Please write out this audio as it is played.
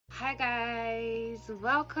Hi guys,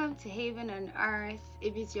 welcome to Haven on Earth.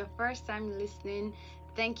 If it's your first time listening,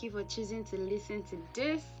 thank you for choosing to listen to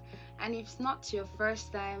this. And if it's not your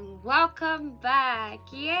first time, welcome back.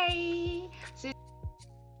 Yay! So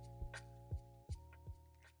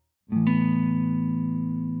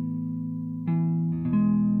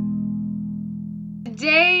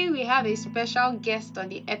today we have a special guest on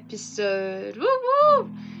the episode. Woo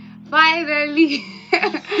woo! Finally!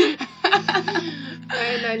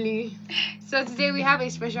 Finally. So today we have a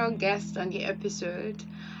special guest on the episode.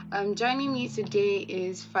 Joining me today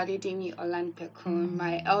is Fadedemi Olanpekun,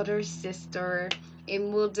 my elder sister, a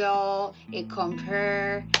model, a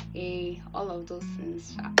compare, a all of those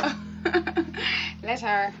things. Let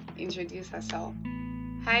her introduce herself.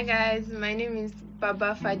 Hi guys, my name is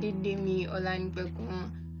Baba Fadidemi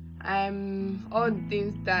Olanipekun. I'm all the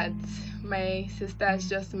things that my sister has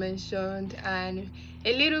just mentioned and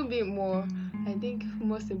a little bit more. I think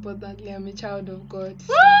most importantly, I'm a child of God.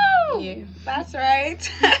 Woo! Yeah. That's right.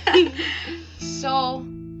 So,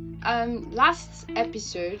 last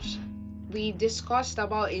episode we discussed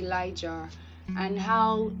about Elijah and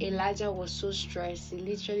how Elijah was so stressed. He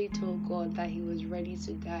literally told God that he was ready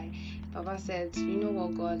to die. Baba said, "You know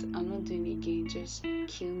what, God, I'm not doing it again. Just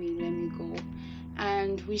kill me, let me go."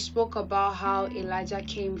 And we spoke about how Elijah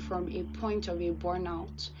came from a point of a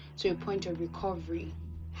burnout to a point of recovery.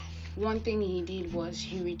 One thing he did was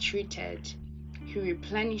he retreated, he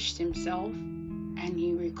replenished himself, and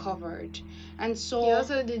he recovered. And so He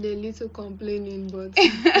also did a little complaining, but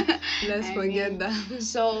let's forget that.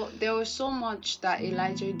 So there was so much that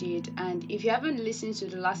Elijah did, and if you haven't listened to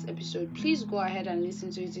the last episode, please go ahead and listen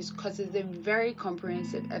to it because it's a very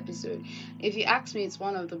comprehensive episode. If you ask me, it's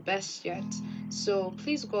one of the best yet. So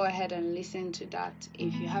please go ahead and listen to that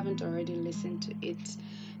if you haven't already listened to it.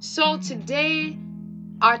 So today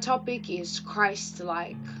our topic is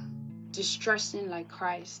Christ-like, distressing like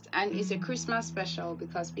Christ, and it's a Christmas special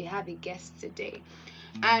because we have a guest today.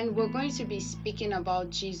 And we're going to be speaking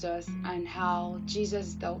about Jesus and how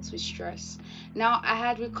Jesus dealt with stress. Now, I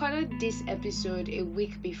had recorded this episode a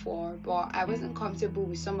week before, but I wasn't comfortable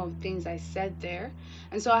with some of the things I said there.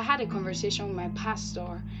 And so I had a conversation with my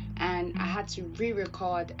pastor and I had to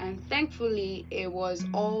re-record. And thankfully, it was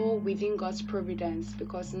all within God's providence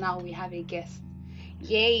because now we have a guest.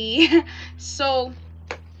 Yay! So,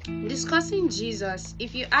 discussing Jesus,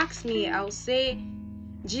 if you ask me, I'll say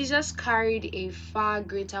Jesus carried a far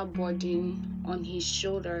greater burden on his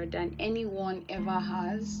shoulder than anyone ever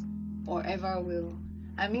has or ever will.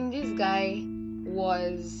 I mean, this guy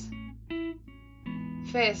was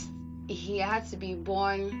first, he had to be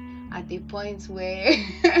born at the point where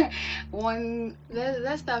one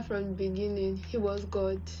Let's start from the beginning. He was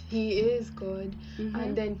God. He is God.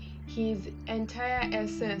 And then his entire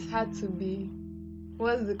essence had to be,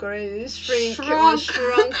 what's the correct?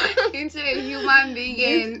 shrunk into a human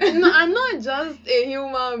being. No, and not just a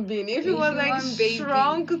human being. If he A was like human baby.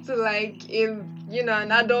 shrunk to like an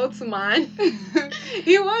adult man,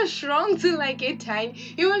 he was shrunk to like a tiny.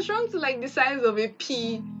 He was shrunk to like the size of a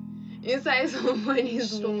pea inside somebody's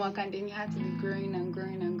stomach, and then he had to be growing and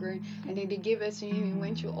growing and growing, and then they gave it to him. He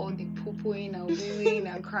went through all the poo-pooing and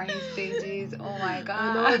weeing and crying stages. Oh my god!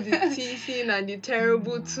 And all the teething and the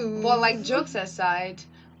terrible tools. But like, jokes aside,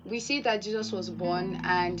 we see that Jesus was born,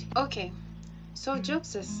 and okay, so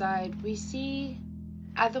jokes aside, we see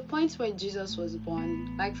at the point where Jesus was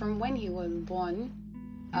born, like from when he was born,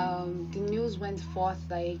 the news went forth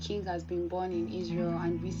that a king has been born in Israel,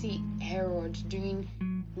 and we see Herod doing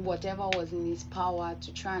whatever was in his power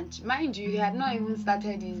to try and, mind you, he had not even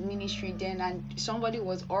started his ministry then, and somebody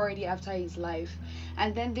was already after his life.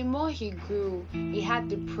 And then the more he grew, he had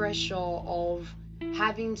the pressure of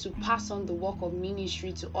having to pass on the work of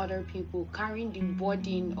ministry to other people, carrying the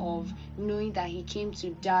burden of knowing that he came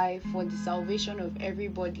to die for the salvation of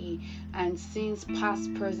everybody, and sins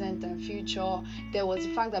past, present, and future. There was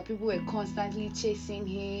the fact that people were constantly chasing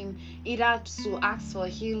him, either to ask for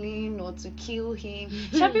healing or to kill him.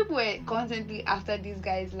 Some people were constantly after this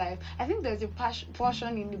guy's life. I think there's a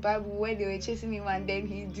portion in the Bible where they were chasing him and then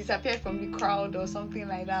he disappeared from the crowd or something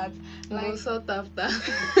like that. Like, sought after.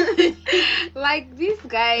 Like, this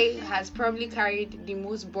guy has probably carried the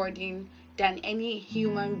most burden than any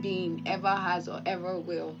human being ever has or ever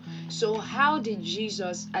will. So how did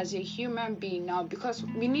Jesus as a human being now, because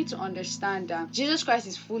we need to understand that Jesus Christ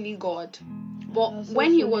is fully God, but Also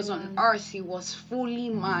when he fully was on man. earth, he was fully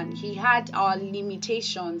man. He had our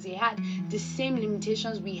limitations. He had the same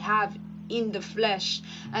limitations we have in the flesh.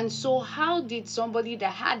 And so how did somebody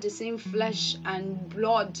that had the same flesh and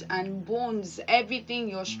blood and bones, everything,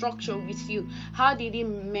 your structure with you, how did he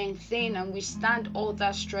maintain and withstand all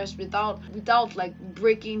that stress without like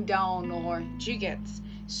breaking down, or do you get?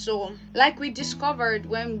 So like we discovered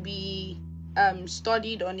when we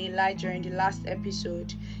studied on Elijah in the last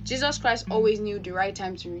episode, Jesus Christ always knew the right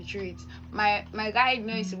time to retreat. My guy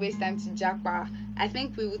knows to waste time to japa. I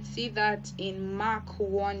think we would see that in Mark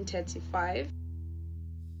 1:35.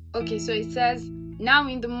 Okay, so it says, now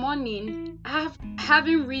in the morning,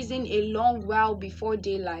 having risen a long while before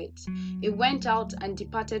daylight, he went out and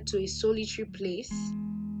departed to a solitary place,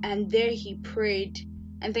 and there he prayed.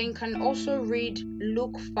 And then you can also read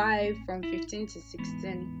Luke 5 from 15 to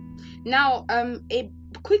 16. Now, a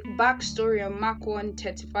quick backstory on Mark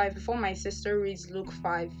 1:35 before my sister reads Luke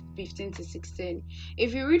 5:15 to 16.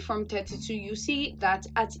 If you read from 32, you see that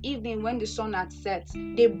at evening when the sun had set,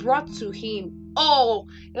 they brought to him all,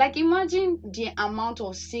 like imagine the amount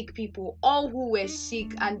of sick people, all who were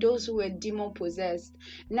sick and those who were demon possessed.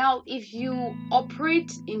 Now, if you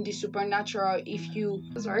operate in the supernatural,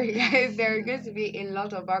 sorry guys, there are going to be a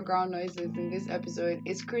lot of background noises in this episode.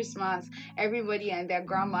 It's Christmas, everybody and their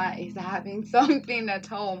grandma is having something at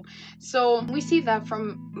home. So we see that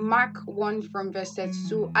from Mark 1 from verse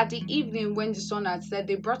 32, at the evening when the sun had set,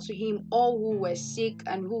 they brought to him all who were sick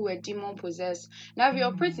and who were demon possessed. Now, if you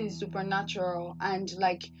operate in supernatural and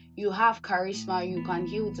like you have charisma, you can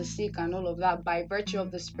heal the sick and all of that by virtue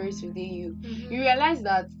of the spirit within you, you realize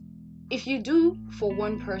that if you do for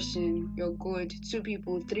one person, you're good, 2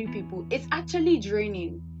 people, 3 people, it's actually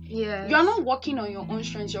draining. Yes. You're not working on your own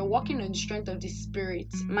strength, you're working on the strength of the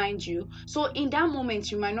spirit, mind you. So in that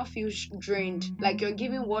moment, you might not feel drained, like you're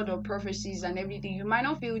giving word of prophecies and everything, you might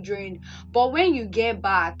not feel drained. But when you get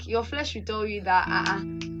back, your flesh will tell you that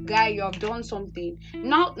guy, you have done something.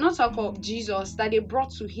 Not talk of Jesus, that they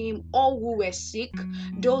brought to him all who were sick,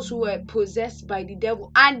 those who were possessed by the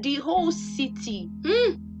devil, and the whole city.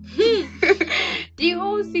 The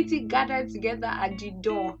whole city gathered together at the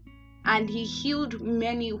door, and he healed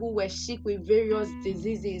many who were sick with various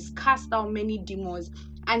diseases, cast out many demons,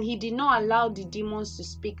 and he did not allow the demons to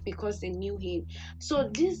speak because they knew him. So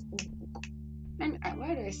this, and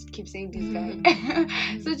why do I keep saying this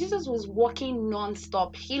guy? So Jesus was working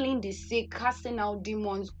non-stop, healing the sick, casting out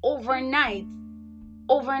demons overnight.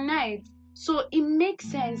 So it makes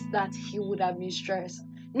sense that he would have been stressed,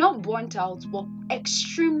 not burnt out, but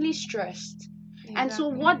extremely stressed. Exactly. And so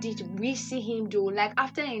what did we see him do? Like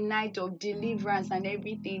after a night of deliverance and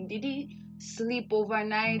everything, did he sleep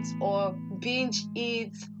overnight or binge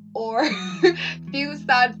eat or feel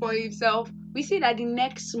sad for himself? We see that the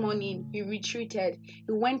next morning he retreated.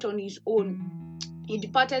 He went on his own. He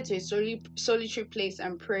departed to a solitary place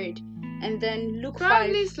and prayed. And then Luke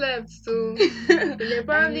probably 5 slept too. They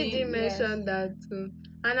probably did mention that too.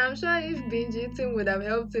 And I'm sure if binge eating would have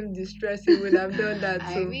helped him distress, he would have done that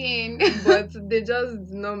too. But they just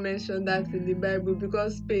did not mention that in the Bible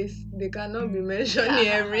because space, they cannot be mentioning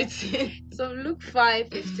everything. So Luke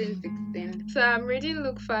 5:15-16. So I'm reading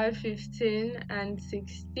Luke 5:15 and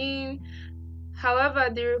 16. However,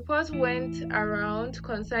 the report went around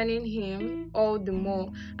concerning him all the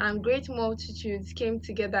more, and great multitudes came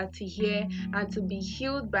together to hear and to be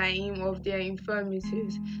healed by him of their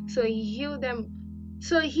infirmities. So he healed them.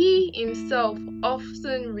 So he himself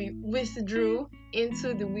often withdrew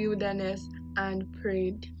into the wilderness and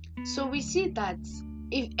prayed. So we see that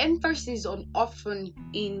if emphasis on often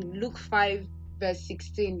in Luke 5 verse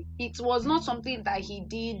 16, it was not something that he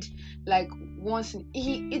did like once.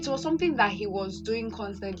 It was something that he was doing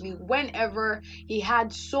constantly. Whenever he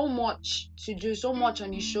had so much to do, so much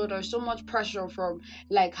on his shoulders, so much pressure from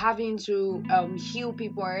like having to heal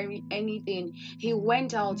people or anything, he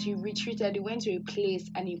went out, he retreated, he went to a place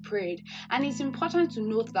and he prayed. And it's important to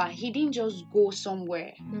note that he didn't just go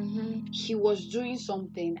somewhere. He was doing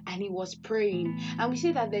something and he was praying. And we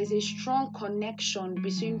see that there's a strong connection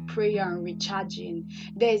between prayer and recharging.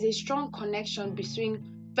 There's a strong connection between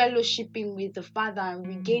fellowshipping with the Father and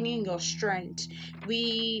regaining your strength.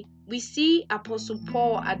 We see Apostle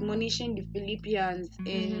Paul admonishing the Philippians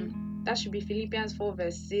in that should be Philippians 4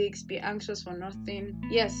 verse 6, be anxious for nothing.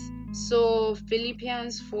 Yes, so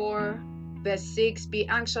Philippians 4 verse 6, be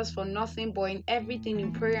anxious for nothing, but in everything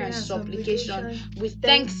in prayer and supplication with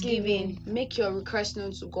thanksgiving make your request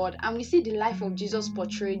known to God. And we see the life of Jesus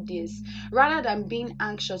portrayed this. Rather than being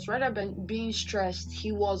anxious, rather than being stressed,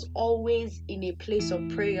 he was always in a place of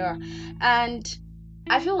prayer. And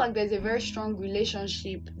I feel like there's a very strong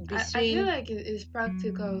relationship I feel between. like it's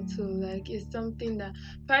practical too. Like it's something that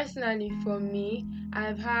personally for me,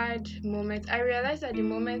 I've had moments. I realize that the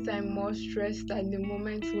moments I'm more stressed are the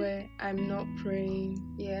moments where I'm not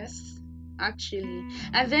praying. Yes, actually.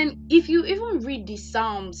 And then if you even read the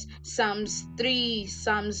Psalms, Psalms 3,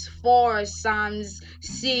 Psalms 4, Psalms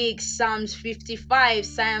 6, Psalms 55,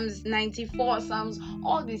 Psalms 94, Psalms,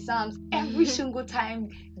 all the Psalms, every single time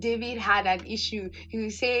David had an issue, he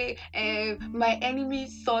would say, my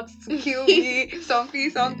enemies sought to kill me, something,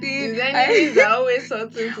 something. His enemies are always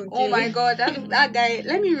sorting to Oh kill my him. God, that guy.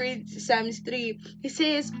 Let me read Psalms 3. He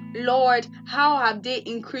says, Lord, how have they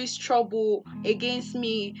increased trouble against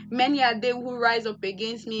me? Many are they who rise up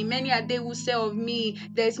against me. Many are they who say of me,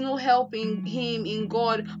 there's no help in him, in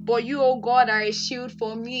God. But you, O God, are a shield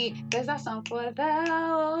for me. There's that song for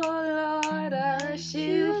thou, O Lord, are a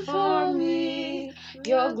shield for me.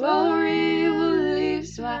 Your glory will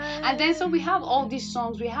lift my. And then so we have all these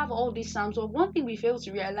songs, we have all these psalms. But one thing we fail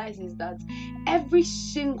to realize is that every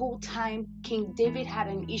single time King David had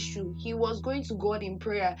an issue, he was going to God in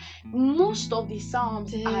prayer. Most of the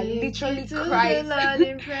Psalms are Take literally it to the cries. Lord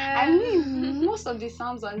in I prayer. mean, most of the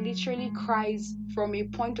Psalms are literally cries from a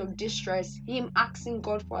point of distress, him asking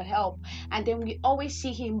God for help. And then we always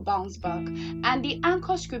see him bounce back. And the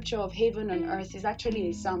anchor scripture of heaven and earth is actually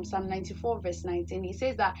a Psalm, Psalm 94, verse 19. He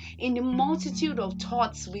says that in the multitude of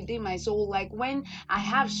thoughts within my soul, like when I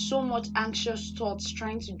have so much anxious thoughts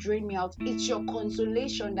trying to drain me out, it's your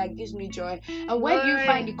consolation that gives me joy. And where do you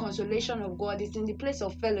find the Glory. consolation of God? It's in the place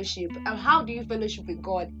of fellowship. And how do you fellowship with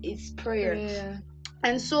God? It's prayer. Prayer.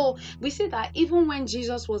 And so we see that even when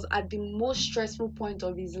Jesus was at the most stressful point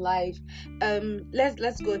of his life,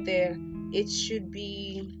 let's go there. It should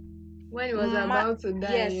be When he was Mark, about to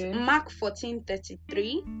die, yes, yeah. Mark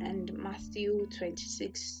 14:33 and Matthew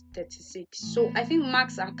 26:36. So I think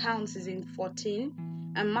Mark's account is in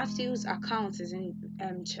 14 and Matthew's account is in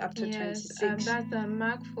chapter Yes, 26. that's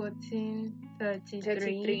Mark 14:33.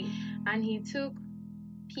 33. And he took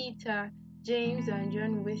Peter, James, and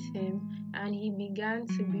John with him, and he began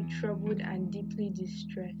to be troubled and deeply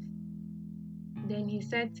distressed. Then he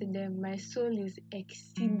said to them, my soul is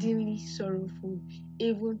exceedingly sorrowful,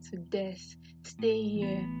 even to death. Stay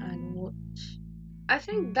here and watch. I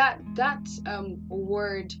think that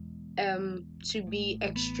word to be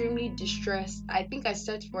extremely distressed, I think I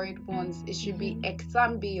searched for it once. It should be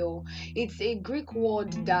exambio. It's a Greek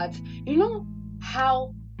word that, you know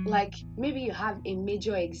how, like, maybe you have a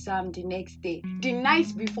major exam the next day, the night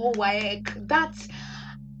before WAEC. That's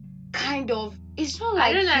kind of, it's not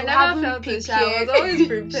I don't like know, I you never haven't felt so shy. I was prepared. always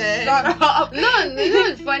prepared. Shut up. No, you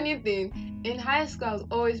know the funny thing? In high school, I was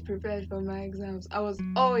always prepared for my exams. I was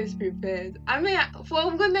always prepared. I mean, for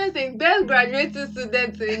goodness sake, best graduating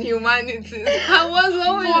student in humanities. I was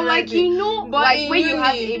always But like, ready. But like in when you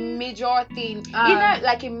have a uni, major thing, either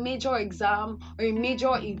like a major exam or a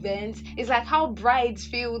major event, it's like how brides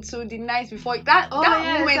feel to the night before that oh that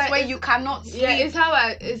yeah, moment where you cannot yeah, sleep.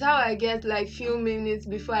 it's how I get like few minutes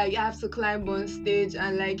before I have to climb on stage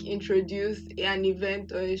and like introduce an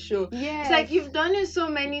event or a show. It's Yes. like you've done it so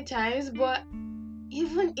many times, but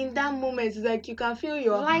even in that moment, it's like you can feel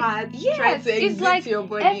your Like, heart yes, trying to it's exit like your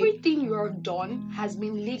body. everything you've done has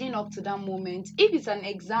been leading up to that moment. If it's an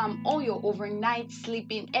exam, all your overnight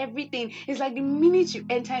sleeping, everything, it's like the minute you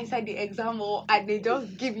enter inside the exam hall and they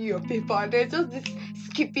just give you your paper, there's just this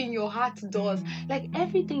skipping your heart does. Like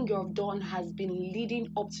everything you've done has been leading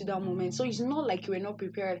up to that moment. So it's not like you were not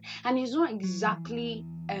prepared, and it's not exactly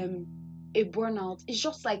a burnout. It's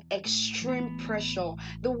just like extreme pressure.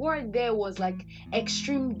 The word there was like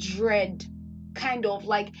extreme dread, kind of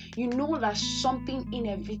like, that something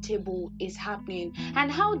inevitable is happening. And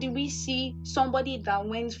how do we see somebody that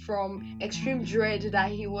went from extreme dread,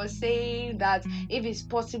 that he was saying that if it's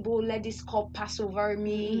possible, let this cup pass over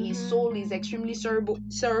me, his soul is extremely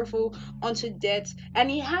sorrowful unto death, and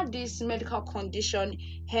he had this medical condition,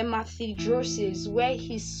 hematidrosis, where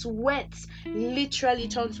his sweat literally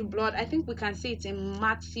turned to blood. I think we can see it in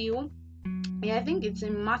Matthew. Yeah, I think it's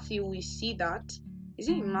in Matthew we see that. Is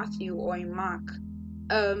it in Matthew or in Mark?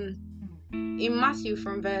 Um, in Matthew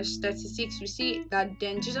from verse 36, we see that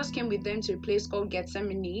then Jesus came with them to a place called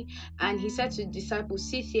Gethsemane, and he said to the disciples,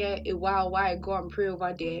 sit here a while I go and pray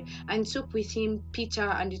over there, and took with him Peter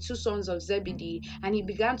and the two sons of Zebedee, and he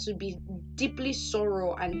began to be deeply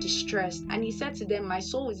sorrow and distressed, and he said to them, my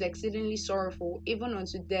soul is exceedingly sorrowful, even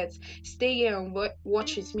unto death. Stay here and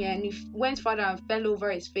watch with me. And he went further and fell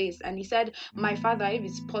over his face, and he said, my Father, if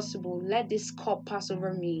it's possible, let this cup pass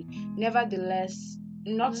over me. Nevertheless,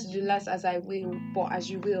 not to do less as I will, but as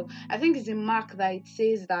you will. I think it's in Mark that it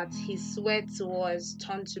says that his sweat was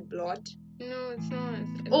turned to blood. No, it's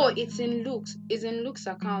not. Oh, it's in Luke's. It's in Luke's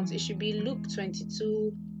account. It should be Luke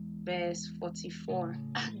 22, verse 44.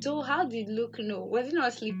 Though, how did Luke know? Was he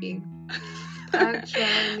not sleeping?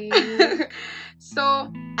 Actually.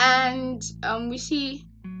 So, and we see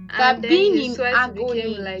And that then being his in sweat agony,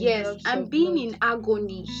 became like yes, drops and of being blood. in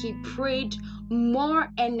agony, he prayed more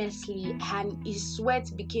earnestly, and his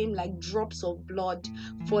sweat became like drops of blood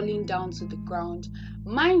falling down to the ground.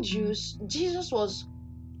 Mind you, Jesus was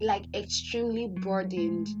like extremely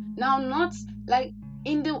burdened. Now, not like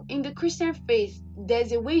in the Christian faith,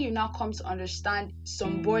 there's a way you now come to understand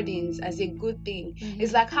some burdens as a good thing.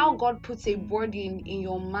 It's like how God puts a burden in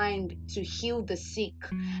your mind to heal the sick.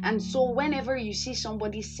 And so whenever you see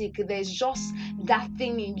somebody sick, there's just that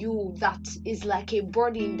thing in you that is like a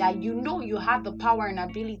burden that you know you have the power and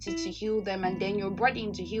ability to heal them, and then you're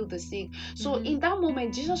burdened to heal the sick. So in that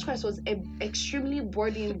moment, Jesus Christ was extremely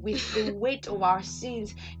burdened with the weight of our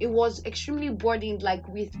sins. It was extremely burdened, like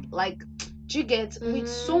with like, do you get, with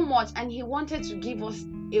so much, and he wanted to give us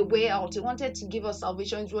a way out. He wanted to give us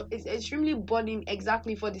salvation. It's extremely burdened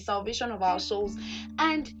exactly for the salvation of our souls.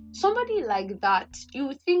 And somebody like that, you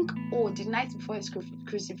would think, oh, the night before his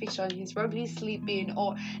crucifixion, he's probably sleeping,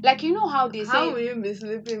 or like, you know how they say, How will you be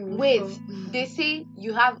sleeping before? wait, they say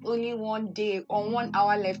you have only 1 day or 1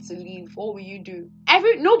 hour left to live. What will you do?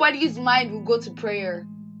 Nobody's mind will go to prayer.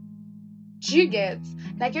 Do you get?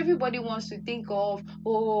 Like, everybody wants to think of,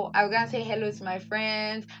 oh, I'm gonna say hello to my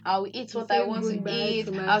friends, I'll eat what I want to eat,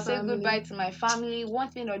 I'll say goodbye to my family, one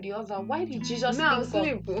thing or the other. Why did Jesus Me, I'll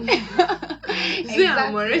think sleep. of See,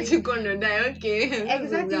 I'm already gonna die. Okay.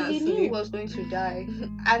 Exactly, he knew he was going to die.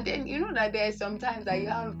 And then you know that there are some times that you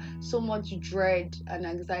have so much dread and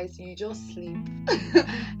anxiety, you just sleep.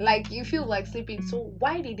 Like, you feel like sleeping. So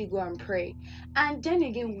why did he go and pray? And then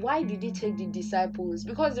again, why did he take the disciples?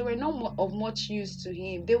 Because they were not of much use to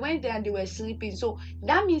him. They went there and they were sleeping. So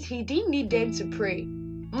that means he didn't need them to pray.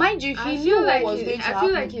 Mind you, he knew what was going to happen. I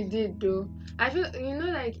feel like he did though. I feel, you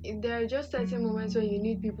know, like there are just certain moments when you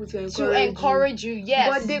need people to encourage you, yes.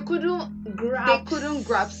 But they couldn't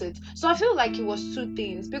grasp it. So I feel like it was two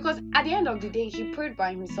things, because at the end of the day, he prayed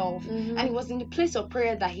by himself, and it was in the place of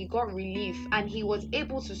prayer that he got relief, and he was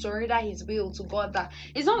able to surrender his will to God. That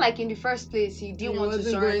it's not like in the first place he didn't want to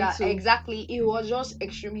surrender. Exactly, he was just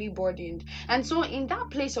extremely burdened. And so in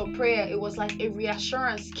that place of prayer, it was like a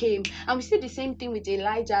reassurance came. And we see the same thing with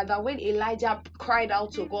Elijah, that when Elijah cried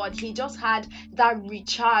out to God, he just had that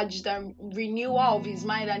recharge, that renewal of his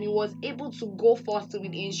mind, and he was able to go forth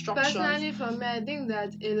with the instructions. Personally, for me, I think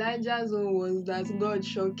that Elijah's own was that God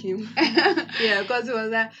shocked him. Yeah, because he was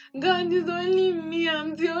like, God, it's only me,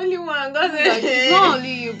 I'm the only one. God said, like, it's not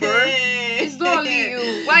only you, bro. It's not only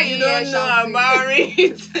you. Why you don't know about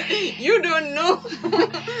it? You don't know.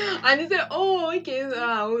 And he said, oh, okay,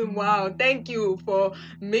 wow, thank you for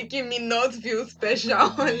making me not feel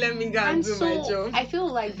special. Let me go and do my job. I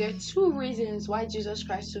feel like there are two reasons why Jesus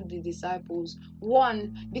Christ took the disciples.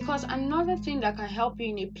 One, because another thing that can help you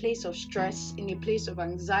in a place of stress, in a place of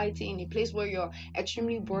anxiety, in a place where you're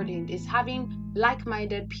extremely burdened, is having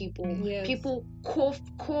like-minded people. Yes. People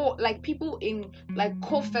people in like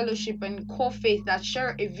co-fellowship and co-faith that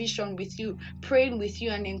share a vision with you, praying with you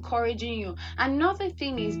and encouraging you. Another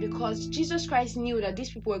thing is because Jesus Christ knew that these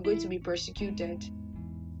people were going to be persecuted,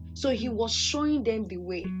 so he was showing them the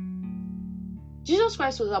way. Jesus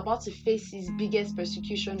Christ was about to face his biggest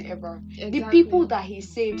persecution ever. Exactly. The people that he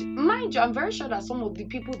saved, mind you, I'm very sure that some of the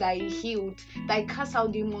people that he healed, that he cast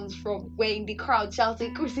out demons from, were in the crowd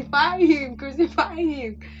shouting, crucify him, crucify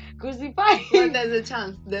him, crucify him. Well, there's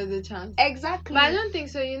a chance. Exactly. But I don't think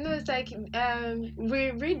so. You know, it's like we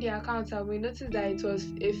read the accounts and we noticed that it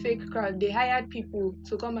was a fake crowd. They hired people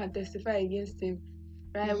to come and testify against him.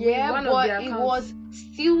 Right? Yeah, but it was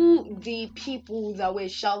still the people that were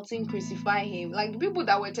shouting crucify him. Like, the people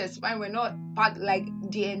that were testifying were not part, like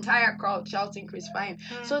the entire crowd shouting crucify him.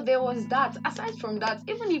 So there was that. Aside from that,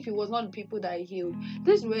 even if it was not the people that he healed,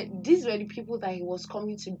 these were the people that he was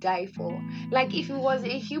coming to die for. Like, if it was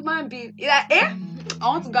a human being, like, I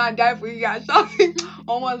want to go and die for you guys, shouting,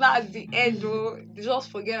 almost that's the end, bro.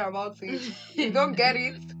 Just forget about it. You don't get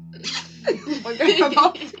it. Forget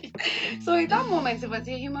about it. So in that moment, if as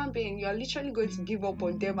a human being, you're literally going to give up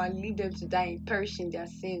on them and leave them to die and perish in their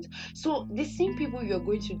sins. So the same people you're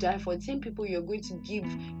going to die for, the same people you're going to give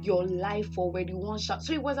your life for, were the one shot.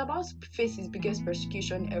 So it was about to face his biggest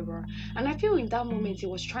persecution ever. And I feel in that moment he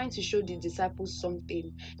was trying to show the disciples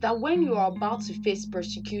something, that when you are about to face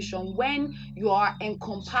persecution, when you are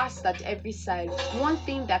encompassed at every side, one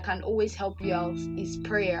thing that can always help you out is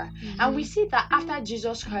prayer. And we see that after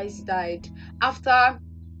Jesus Christ died, after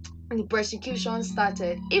the persecution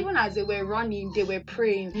started, even as they were running, they were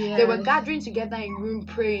praying. They were Yes. gathering together in room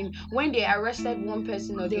praying. When they arrested one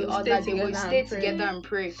person or They the would other, stay they would together stay and pray. together and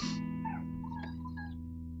pray.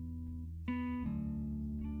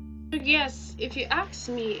 So yes, if you ask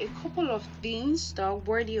me, a couple of things that are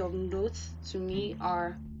worthy of note to me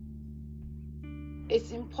are: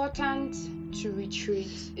 it's important to retreat.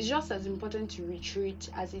 It's just as important to retreat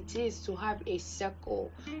as it is to have a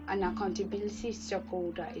circle, an accountability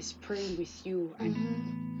circle that is praying with you.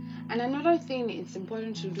 And another thing it's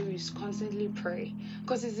important to do is constantly pray,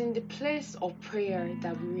 because it's in the place of prayer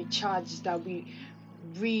that we recharge, that we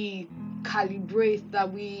recalibrate,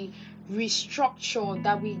 that we restructure,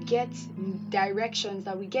 that we get directions,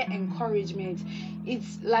 that we get encouragement.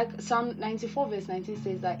 It's like Psalm 94 verse 19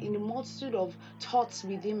 says that in the multitude of thoughts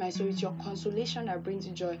within my soul, it's your consolation that brings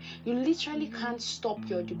you joy. You literally can't stop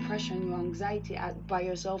your depression, your anxiety by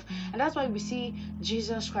yourself. And that's why we see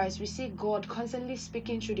Jesus Christ, we see God constantly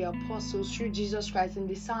speaking through the apostles, through Jesus Christ in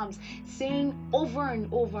the Psalms, saying over and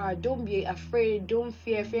over, don't be afraid, don't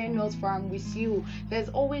fear not, for I'm with you. There's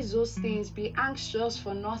always those things. Be anxious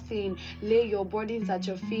for nothing, lay your burdens at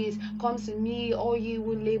your feet, come to me, all ye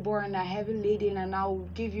who labor and are heavy laden, and I will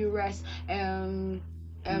give you rest.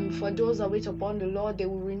 For those that wait upon the Lord, they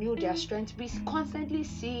will renew their strength. We constantly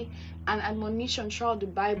see an admonition throughout the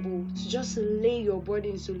Bible to just lay your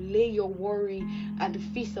burdens, to lay your worry at the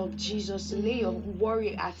feet of Jesus, to lay your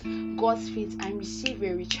worry at God's feet and receive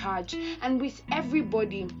a recharge. And with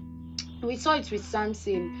everybody, we saw it with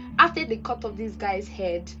Samson. After they cut off this guy's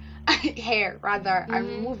hair and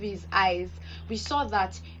remove his eyes, we saw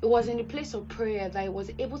that it was in the place of prayer that he was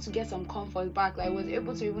able to get some comfort back, that he was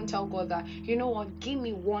able to even tell God that, you know what, give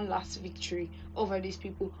me one last victory over these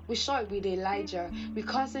people. We saw it with Elijah. We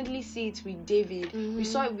constantly see it with David. We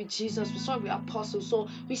saw it with Jesus. We saw it with apostles. So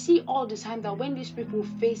we see all the time that when these people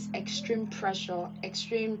face extreme pressure,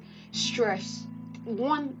 extreme stress,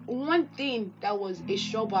 one thing that was a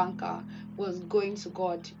sure banker was going to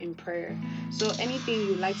God in prayer. So anything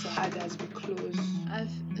you'd like to add as we close?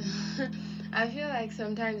 I feel like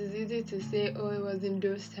sometimes it's easy to say, oh, it was in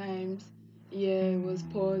those times. Yeah, it was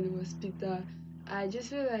Paul, it was Peter. I just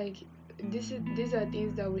feel like these are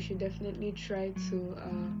things that we should definitely try to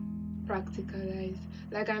practicalize.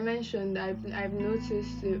 Like I mentioned, I've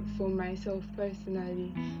noticed it for myself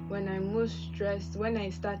personally. When I'm most stressed, when I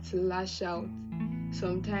start to lash out,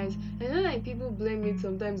 sometimes, and then like people blame it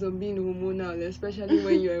sometimes on being hormonal, especially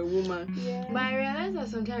when you're a woman. But I realized that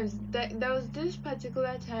sometimes there was this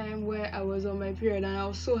particular time where I was on my period and I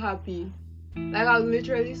was so happy. Like I was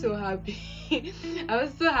literally so happy. I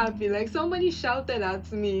was so happy. Like somebody shouted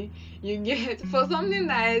at me, you get, for something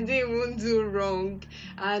that I didn't even do wrong,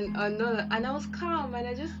 and I was calm and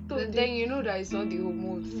I just thought. Then you know that it's not the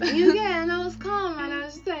hormones. Yeah, and I was calm and I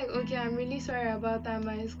was just like, okay, I'm really sorry about that,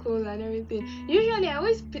 my school and everything. Usually I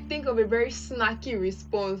always think of a very snacky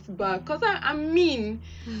response back, because I'm mean.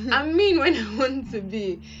 I'm mean when I want to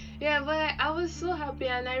be. Yeah, but I was so happy,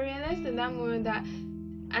 and I realized in that moment that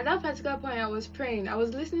at that particular point I was praying. I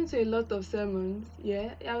was listening to a lot of sermons.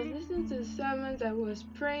 Yeah, I was listening to sermons. I was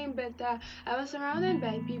praying better. I was surrounded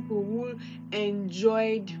by people who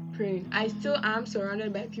enjoyed praying. I still am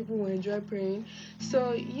surrounded by people who enjoy praying.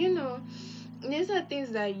 So these are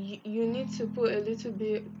things that you need to put a little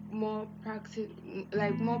bit more practice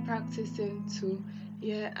into.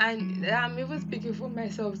 Yeah, and I'm even speaking for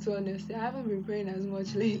myself, too, honestly. I haven't been praying as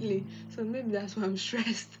much lately, so maybe that's why I'm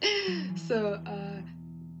stressed. So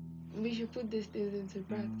we should put these things into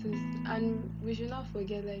practice, and we should not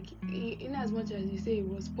forget, like, in as much as you say it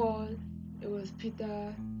was Paul, it was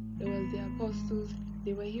Peter, it was the apostles,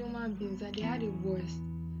 they were human beings and they had it worse.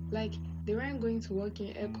 Like, they weren't going to work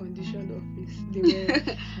in air-conditioned office.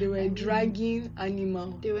 They were dragging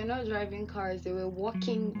animals. They were not driving cars. They were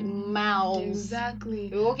walking miles. Exactly.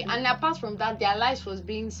 They were walking, and apart from that, their lives was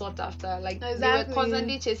being sought after. Like exactly. They were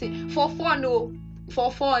constantly chasing for fun. For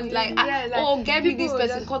fun, like get me this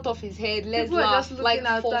person, cut off his head. Let's laugh. Just like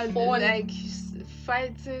for fun, like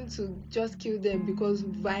fighting to just kill them because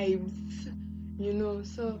vibes.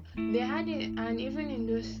 So they had it, and even in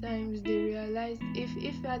those times they realized,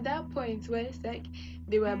 if at that point where it's like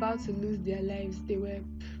they were about to lose their lives, they were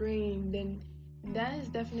praying, then that is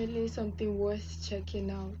definitely something worth checking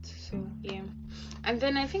out. So Yeah. And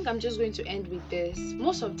then I think I'm just going to end with this.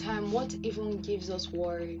 Most of the time, what even gives us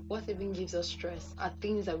worry, what even gives us stress, are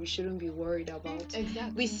things that we shouldn't be worried about. We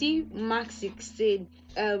exactly. see Mark 16,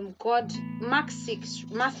 Mark 6,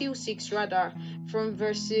 Matthew 6 rather, from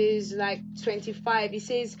verses like 25. It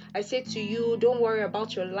says, I say to you, don't worry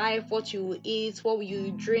about your life, what you will eat, what will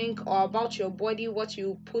you drink, or about your body, what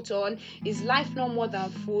you put on. Is life no more than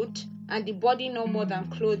food? And the body no more than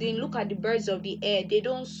clothing. Look at the birds of the air. They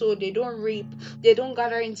don't sow, they don't reap, they don't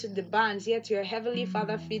gather into the barns, yet your heavenly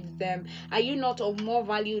Father feeds them. Are you not of more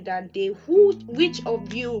value than they? Which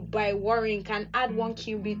of you, by worrying, can add 1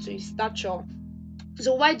 cubit to his stature?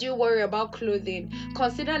 So why do you worry about clothing?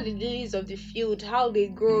 Consider the lilies of the field, how they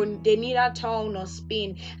grow, they neither toil nor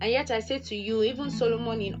spin. And yet I say to you, even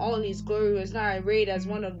Solomon in all his glory was not arrayed as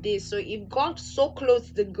one of these. So if God so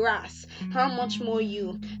clothes the grass, how much more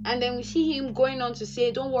you? And then we see him going on to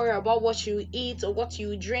say, don't worry about what you eat or what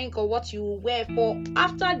you drink or what you wear, for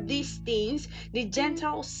after these things the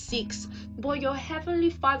Gentiles seeks. But your heavenly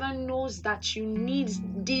Father knows that you need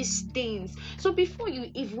these things. So before you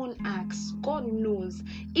even ask, God knows.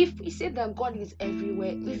 If we say that God is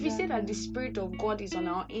everywhere, if we say that the Spirit of God is on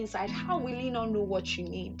our inside, how will He not know what you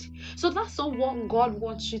need? So that's not what God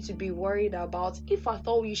wants you to be worried about. If I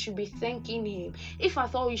thought you should be thanking Him, if I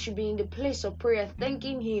thought you should be in the place of prayer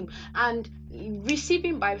thanking Him and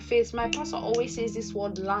receiving by faith. My pastor always says this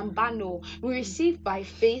word lambano. We receive by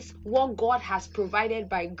faith what God has provided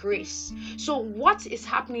by grace. So what is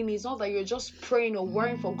happening is not that you're just praying or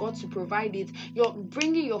worrying for God to provide it. You're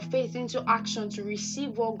bringing your faith into action to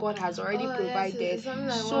receive what God has already yes, provided. it's something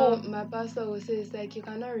like So what my pastor will say. It's like you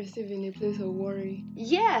cannot receive in a place of worry.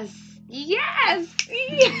 yes, yes,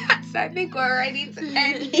 yes. I think we're ready to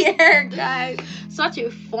end here, guys. Such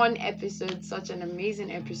a fun episode, such an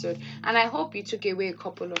amazing episode, and I hope you took away a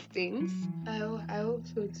couple of things. I hope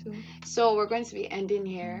so too. So we're going to be ending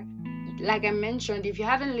here. Like I mentioned, if you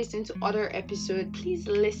haven't listened to other episodes, please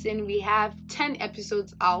listen. We have 10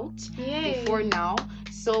 episodes out before now.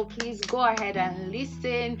 So please go ahead and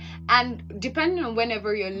listen. And depending on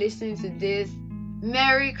whenever you're listening to this,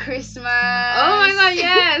 Merry Christmas. Oh my God,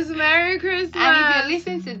 yes. Merry Christmas. And if you're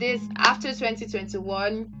listening to this after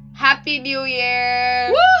 2021, Happy New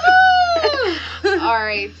Year. Woohoo!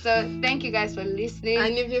 Alright, so thank you guys for listening.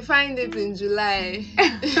 And if you find it in July,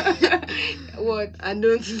 what? I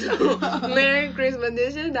don't know. Merry Christmas.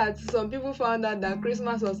 They say that some people found out that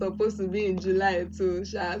Christmas was supposed to be in July too.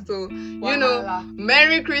 So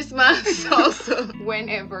Merry Christmas also.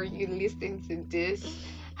 Whenever you listen to this,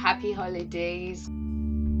 happy holidays.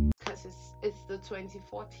 Because it's the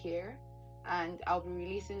 24th here, and I'll be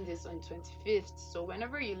releasing this on 25th. So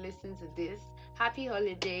whenever you listen to this, happy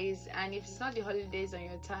holidays. And if it's not the holidays on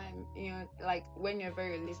your time, like whenever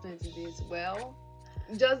you're listening to this, well,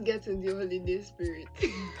 just get in the holiday spirit.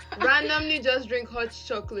 Randomly just drink hot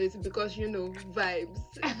chocolate because vibes.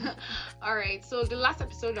 Alright, so the last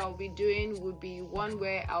episode I'll be doing would be one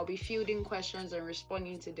where I'll be fielding questions and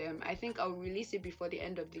responding to them. I think I'll release it before the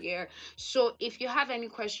end of the year. So if you have any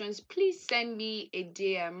questions, please send me a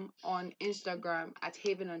DM on Instagram at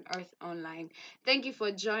Haven on Earth Online. Thank you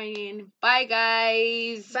for joining. Bye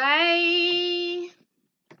guys. Bye.